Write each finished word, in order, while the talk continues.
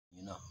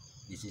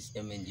This is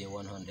MNJ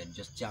 100.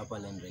 Just chapel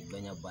and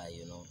Benya by,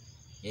 you know.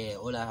 Yeah,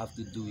 all I have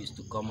to do is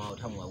to come out,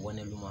 you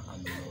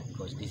know,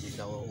 because this is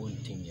our own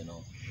thing, you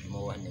know.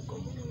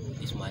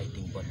 It's my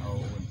thing, but our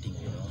own thing,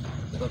 you know.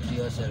 Look up to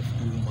yourself,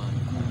 cool man,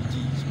 cool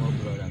G, small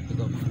brother. Look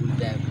up full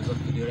time, look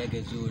up to the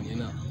reggae zone, you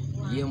know.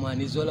 Yeah,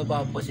 man, it's all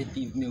about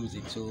positive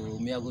music. So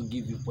me, I will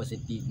give you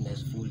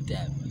positiveness full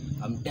time.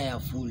 I'm there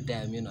full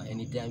time, you know.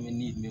 Anytime you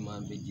need me,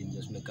 man,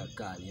 just make a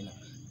call, you know.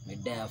 Me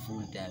there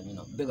full time, you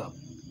know. Big up.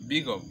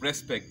 Big up,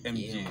 respect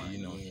MJ, Yeah, man, you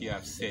know, yeah, he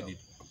have said up. it,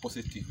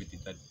 positivity,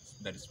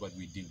 that is what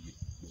we deal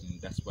with,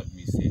 and that's what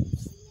we say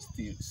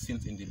still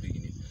since in the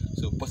beginning.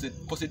 So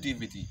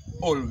positivity,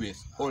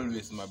 always,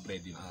 my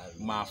brethren,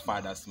 my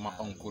fathers, my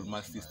uncle,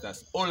 my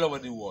sisters, all over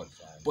the world,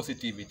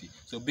 positivity.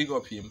 So big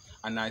up him,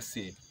 and I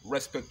say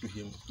respect to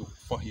him,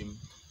 for him,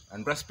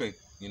 and respect,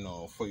 you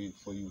know, for you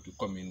to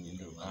come in, you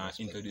know,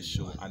 into this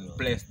show and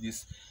bless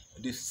this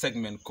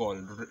segment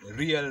called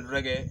Real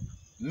Reggae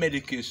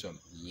Medication.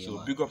 Yeah, so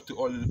man. big up to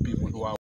all the people who are